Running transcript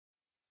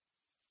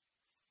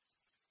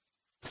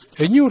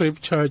A new rape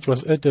charge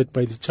was added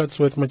by the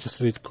Chatsworth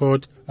Magistrate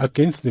Court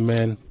against the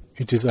man.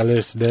 It is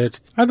alleged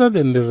that, other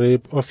than the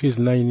rape of his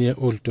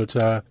 9-year-old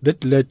daughter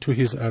that led to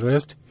his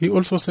arrest, he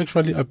also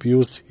sexually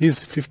abused his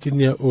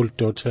 15-year-old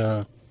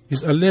daughter.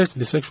 It's alleged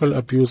the sexual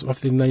abuse of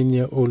the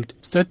 9-year-old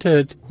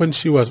started when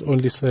she was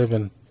only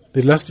 7.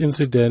 The last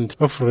incident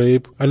of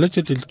rape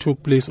allegedly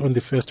took place on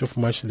the 1st of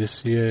March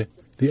this year.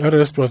 The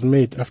arrest was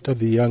made after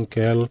the young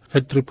girl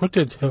had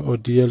reported her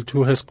ordeal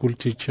to her school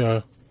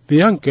teacher. The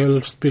young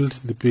girl spilled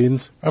the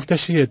beans after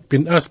she had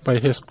been asked by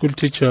her school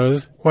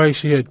teachers why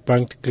she had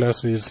bunked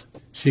classes.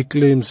 She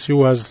claims she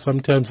was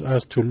sometimes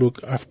asked to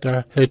look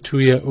after her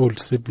 2-year-old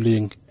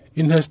sibling.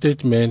 In her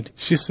statement,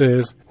 she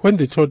says when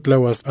the toddler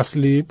was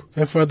asleep,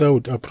 her father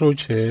would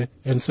approach her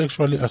and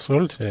sexually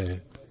assault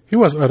her. He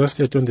was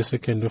arrested on the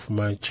 2nd of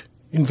March.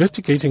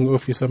 Investigating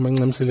officer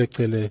Mangam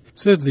Selectele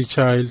says the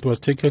child was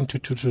taken to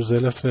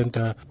Tutuzela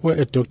Center where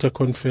a doctor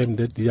confirmed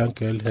that the young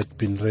girl had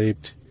been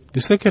raped. The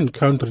second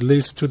count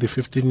relates to the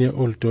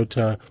 15-year-old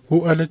daughter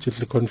who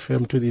allegedly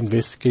confirmed to the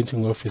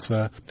investigating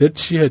officer that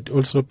she had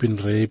also been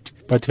raped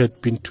but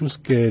had been too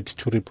scared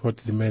to report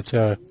the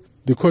matter.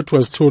 The court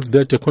was told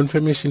that a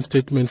confirmation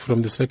statement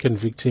from the second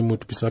victim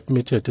would be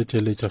submitted at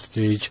a later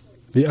stage.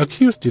 The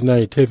accused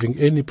denied having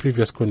any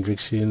previous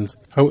convictions.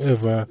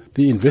 However,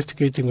 the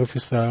investigating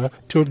officer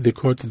told the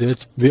court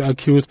that the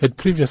accused had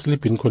previously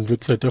been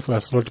convicted of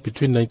assault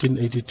between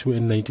 1982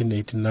 and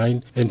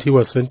 1989, and he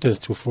was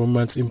sentenced to 4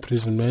 months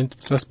imprisonment,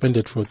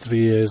 suspended for 3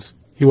 years.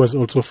 He was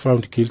also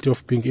found guilty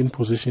of being in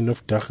possession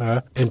of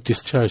dagga and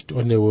discharged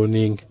on a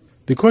warning.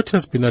 The court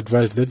has been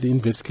advised that the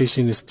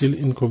investigation is still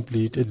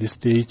incomplete at this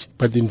stage,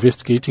 but the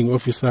investigating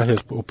officer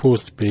has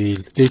opposed bail,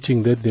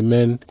 stating that the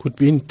man could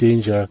be in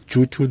danger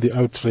due to the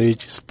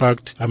outrage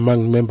sparked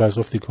among members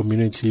of the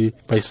community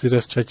by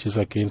serious charges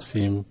against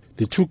him.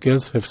 The 2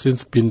 girls have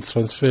since been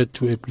transferred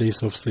to a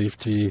place of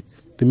safety.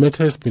 The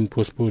matter has been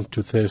postponed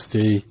to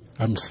Thursday.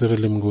 I'm Cyril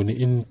Mnguni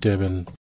in Durban.